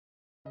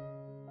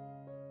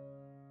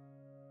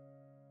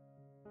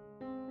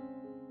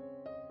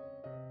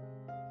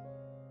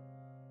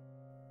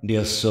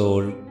Dear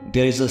soul,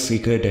 there is a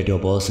secret that your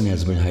person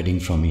has been hiding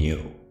from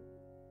you,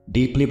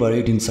 deeply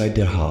buried inside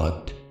their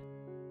heart.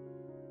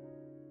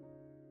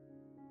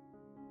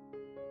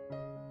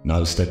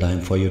 Now is the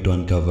time for you to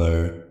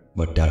uncover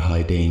what they are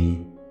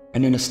hiding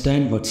and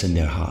understand what's in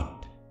their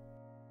heart.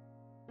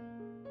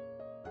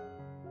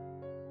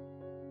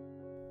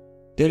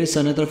 There is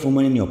another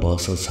woman in your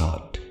person's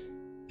heart,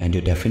 and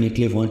you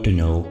definitely want to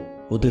know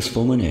who this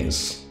woman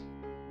is.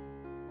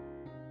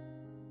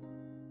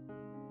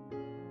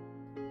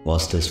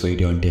 Watch this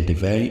video until the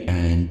very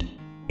end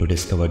to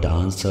discover the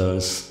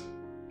answers,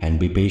 and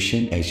be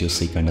patient as you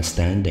seek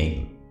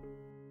understanding.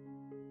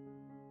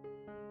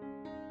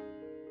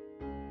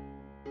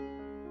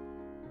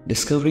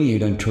 Discovering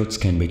hidden truths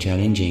can be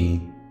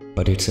challenging,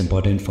 but it's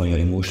important for your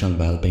emotional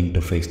well-being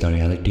to face the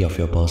reality of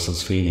your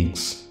person's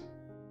feelings.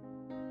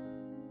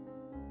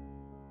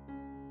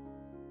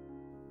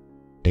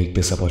 Take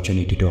this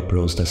opportunity to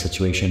approach the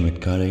situation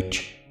with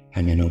courage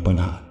and an open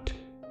heart.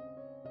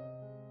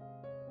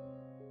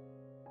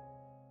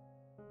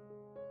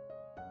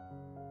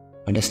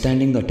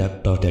 Understanding the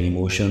depth of their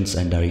emotions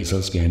and the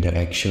reasons behind their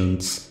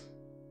actions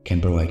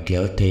can provide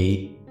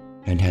clarity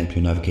and help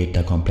you navigate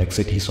the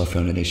complexities of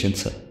your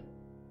relationship.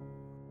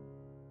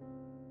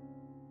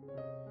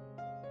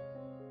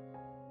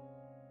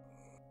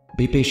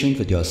 Be patient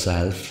with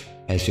yourself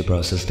as you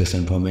process this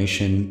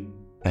information,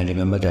 and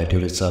remember that you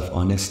deserve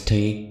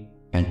honesty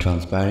and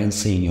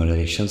transparency in your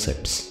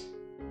relationships.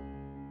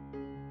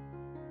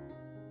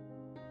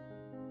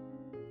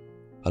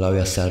 Allow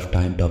yourself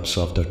time to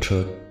absorb the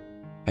truth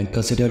and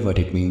consider what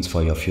it means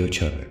for your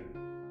future.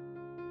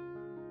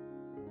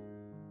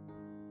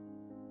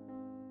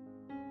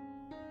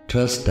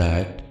 Trust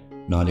that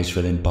knowledge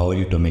will empower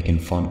you to make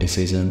informed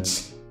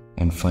decisions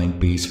and find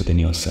peace within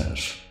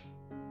yourself.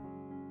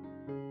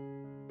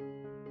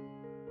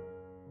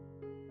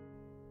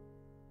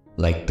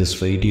 Like this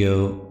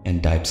video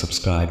and type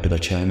subscribe to the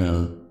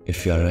channel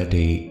if you are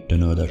ready to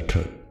know the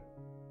truth.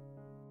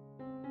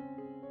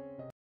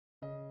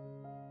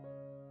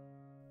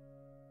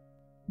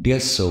 Dear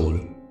soul,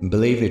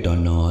 believe it or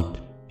not,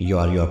 you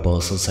are your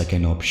person's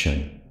second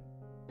option.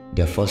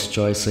 Their first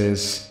choice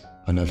is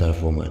another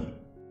woman.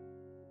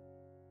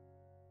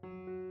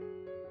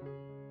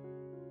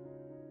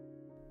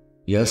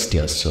 Yes,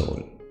 dear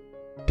soul,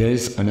 there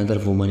is another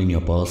woman in your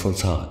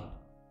person's heart,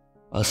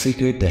 a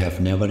secret they have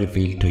never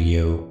revealed to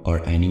you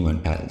or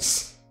anyone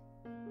else.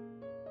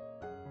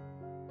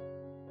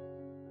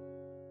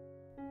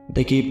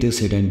 They keep this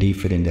hidden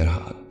deep within their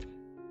heart.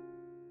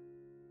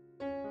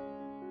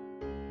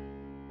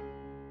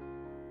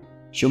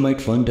 You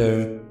might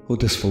wonder who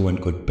this woman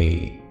could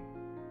be,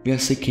 where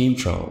she came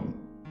from,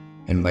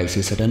 and why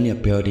she suddenly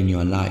appeared in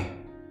your life.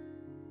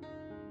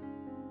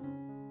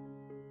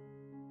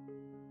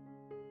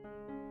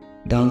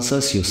 The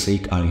answers you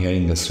seek are here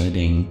in this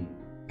reading.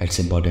 It's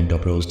important to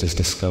approach this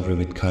discovery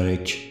with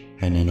courage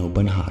and an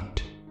open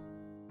heart.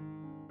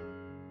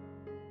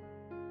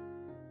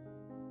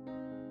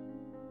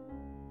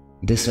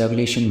 This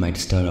revelation might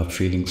stir up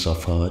feelings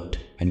of hurt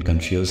and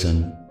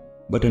confusion,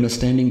 but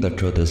understanding the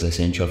truth is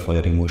essential for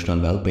your emotional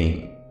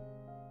well-being.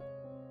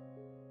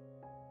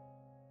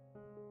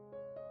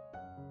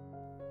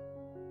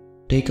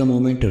 Take a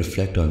moment to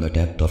reflect on the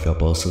depth of your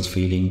person's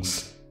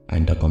feelings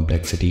and the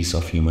complexities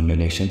of human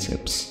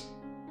relationships.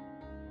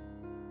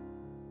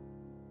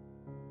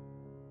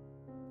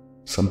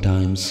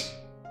 Sometimes,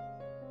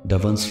 the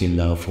ones we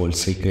love hold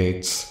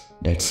secrets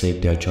that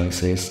shape their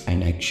choices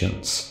and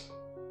actions.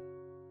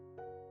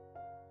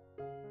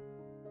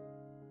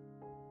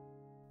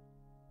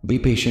 Be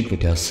patient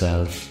with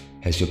yourself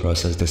as you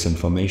process this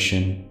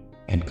information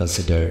and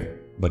consider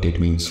what it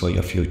means for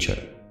your future.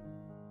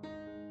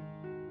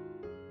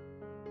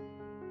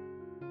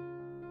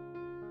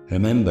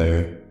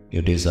 Remember,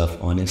 you deserve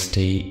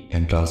honesty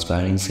and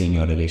transparency in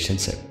your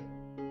relationship.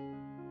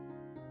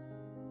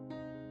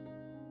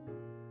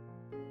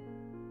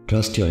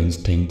 Trust your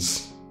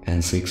instincts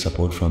and seek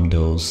support from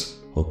those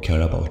who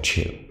care about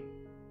you.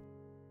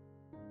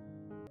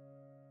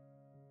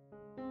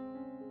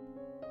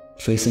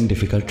 Facing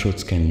difficult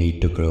truths can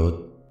lead to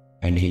growth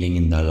and healing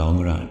in the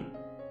long run.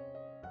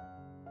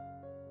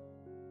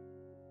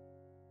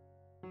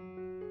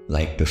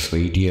 Like this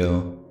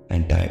video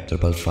and type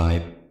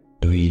 555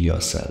 to heal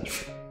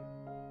yourself.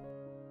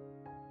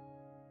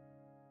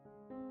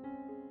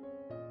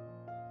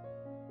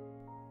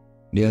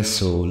 Dear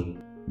soul,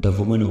 the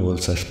woman who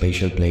holds a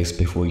special place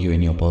before you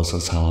in your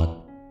person's heart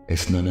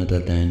is none other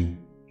than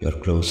your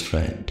close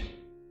friend.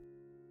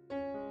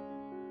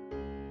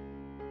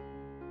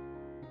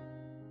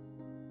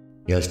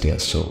 Yes, dear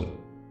soul,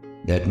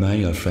 they admire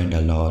your friend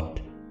a lot,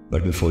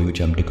 but before you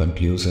jump to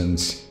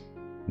conclusions,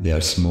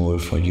 there's more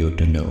for you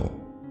to know.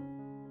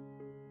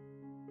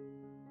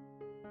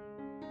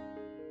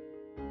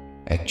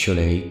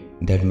 Actually,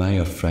 they admire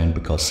your friend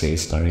because she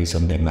is the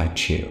reason they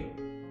met you.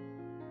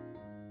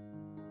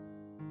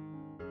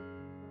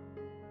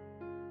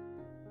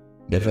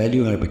 They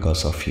value her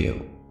because of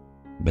you,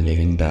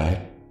 believing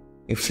that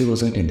if she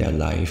wasn't in their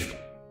life,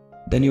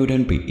 then you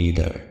wouldn't be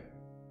either,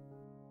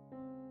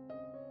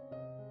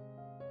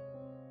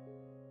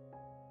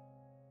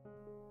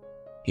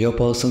 Your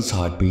person's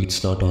heart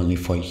beats not only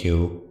for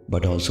you,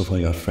 but also for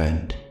your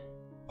friend,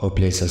 who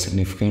plays a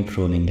significant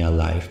role in their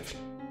life.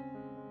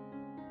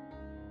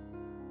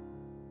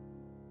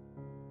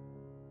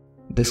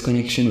 This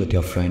connection with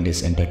your friend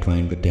is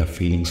intertwined with their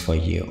feelings for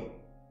you.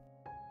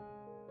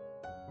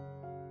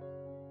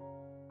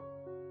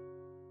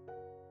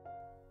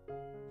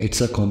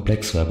 It's a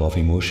complex web of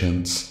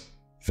emotions,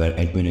 where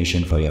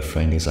admiration for your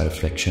friend is a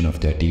reflection of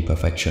their deep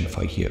affection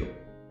for you.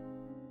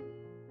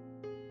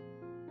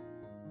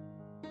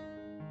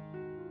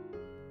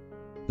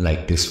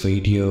 Like this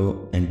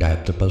video and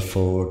type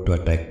 444 to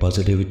attract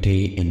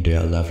positivity into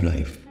your love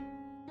life.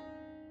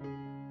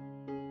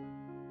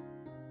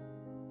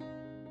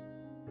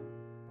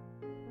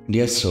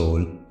 Dear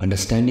soul,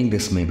 understanding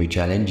this may be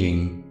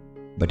challenging,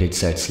 but it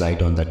sheds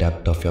light on the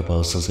depth of your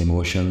person's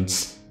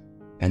emotions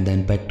and the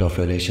impact of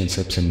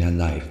relationships in their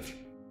life.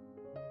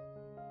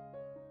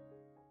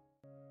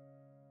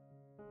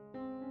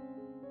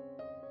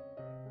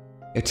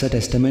 It's a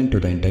testament to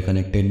the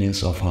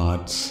interconnectedness of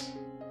hearts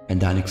and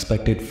the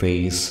unexpected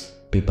ways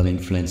people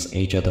influence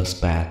each other's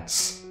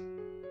paths.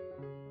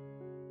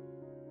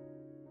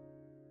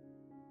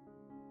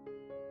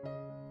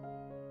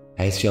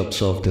 As you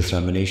observe this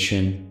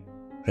revelation,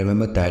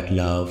 remember that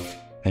love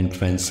and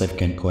friendship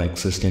can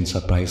coexist in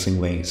surprising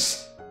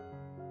ways.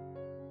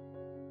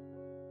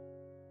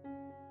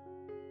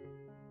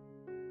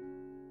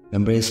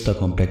 Embrace the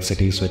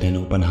complexities with an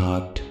open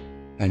heart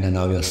and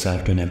allow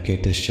yourself to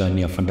navigate this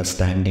journey of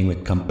understanding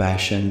with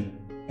compassion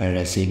and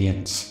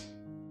resilience.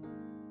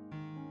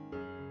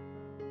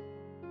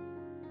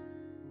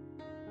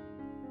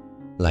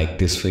 Like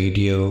this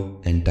video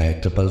and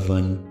type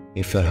 111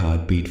 if your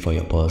heart beat for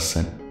your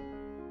person.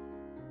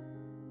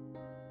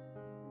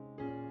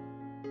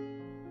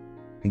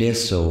 Dear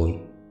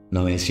soul,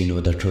 now as you know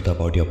the truth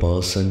about your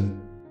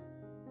person,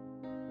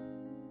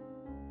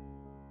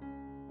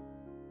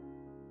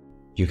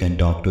 you can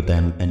talk to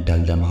them and tell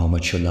them how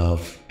much you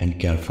love and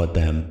care for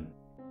them.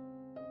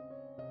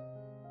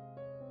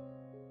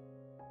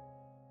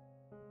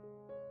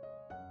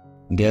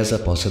 There's a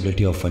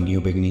possibility of a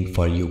new beginning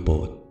for you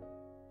both.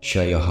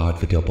 Share your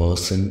heart with your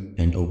person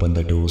and open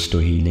the doors to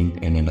healing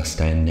and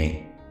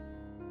understanding.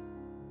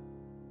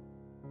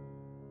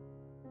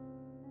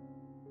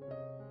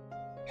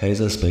 Here is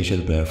a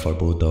special prayer for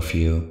both of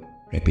you.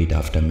 Repeat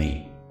after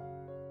me.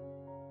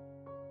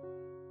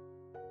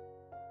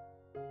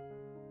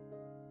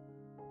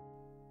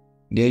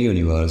 Dear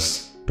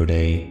universe,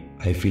 today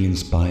I feel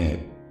inspired.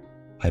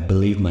 I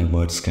believe my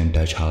words can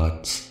touch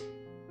hearts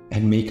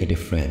and make a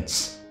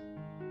difference.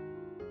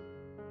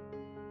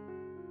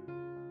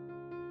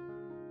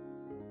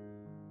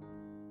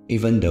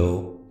 Even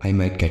though I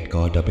might get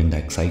caught up in the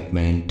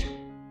excitement,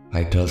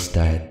 I trust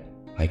that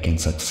I can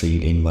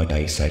succeed in what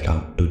I set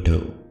out to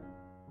do.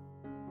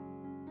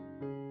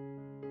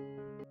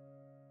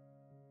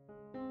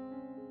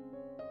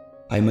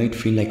 I might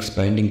feel like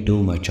spending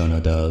too much on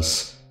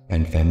others,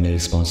 and family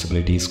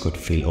responsibilities could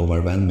feel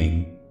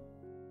overwhelming.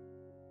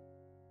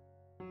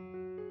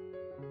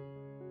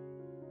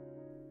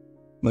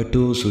 But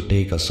those who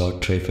take a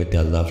short trip with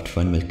their loved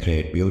one will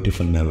create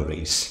beautiful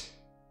memories.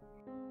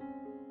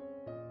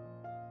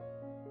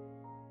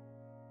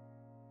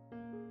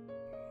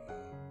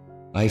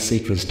 I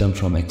seek wisdom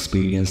from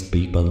experienced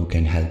people who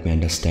can help me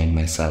understand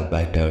myself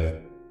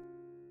better.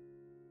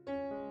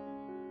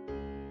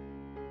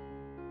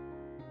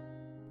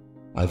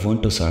 I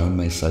want to surround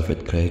myself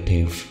with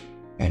creative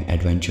and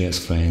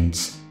adventurous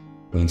friends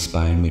who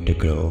inspire me to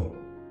grow.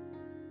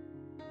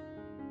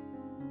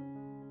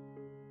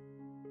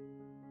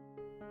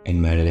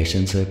 In my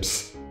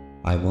relationships,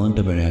 I want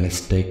to be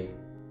realistic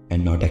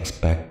and not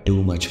expect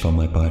too much from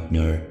my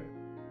partner.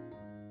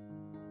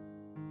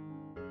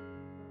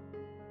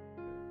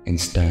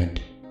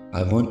 Instead,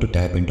 I want to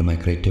tap into my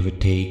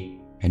creativity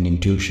and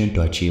intuition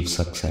to achieve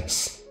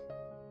success.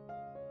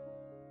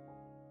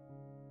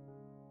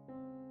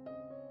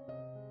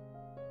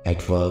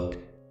 At work,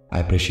 I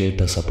appreciate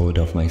the support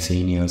of my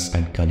seniors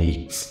and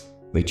colleagues,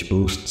 which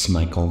boosts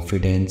my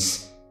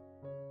confidence.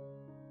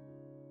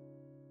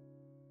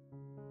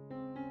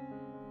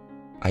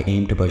 I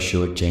aim to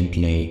pursue it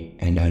gently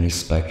and earn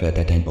respect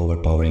rather than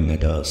overpowering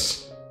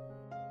others.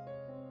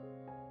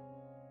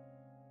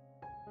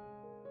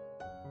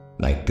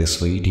 Like this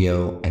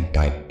video and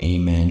type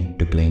Amen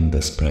to claim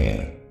this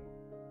prayer.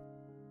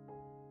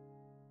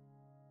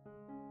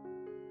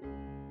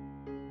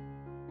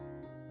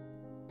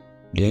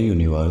 Dear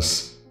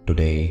universe,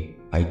 today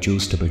I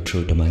choose to be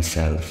true to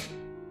myself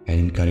and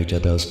encourage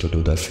others to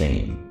do the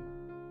same.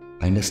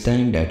 I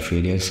understand that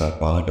failures are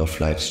part of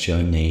life's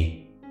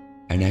journey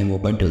and I am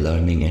open to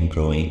learning and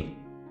growing.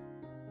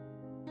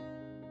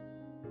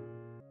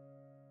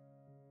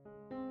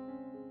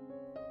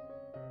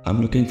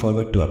 I'm looking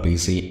forward to a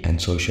busy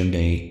and social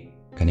day,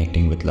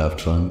 connecting with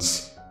loved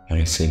ones and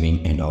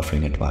receiving and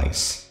offering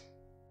advice.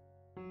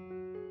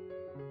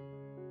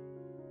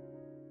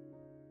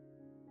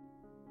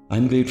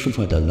 I'm grateful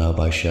for the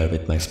love I share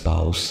with my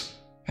spouse,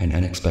 and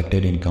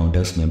unexpected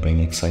encounters may bring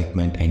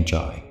excitement and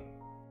joy.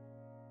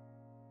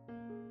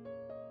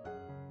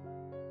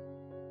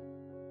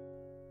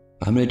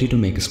 I'm ready to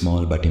make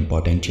small but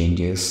important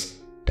changes,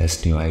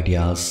 test new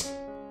ideas,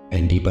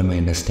 and deepen my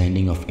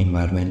understanding of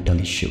environmental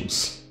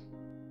issues.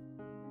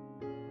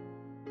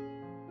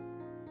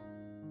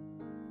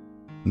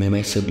 May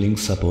my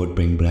siblings' support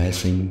bring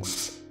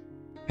blessings,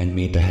 and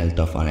may the health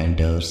of our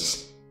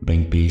elders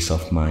bring peace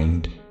of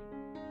mind.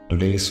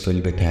 Today is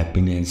filled with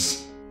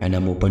happiness, and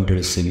I'm open to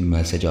receiving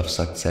message of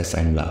success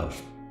and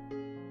love.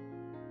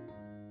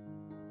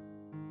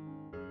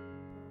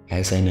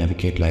 As I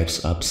navigate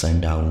life's ups and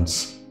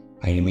downs,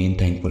 I remain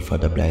thankful for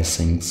the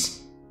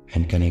blessings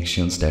and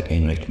connections that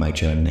enrich my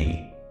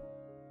journey.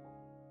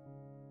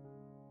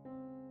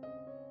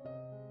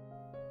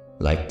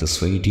 Like this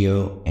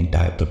video and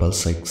type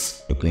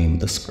 666 to claim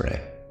the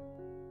script.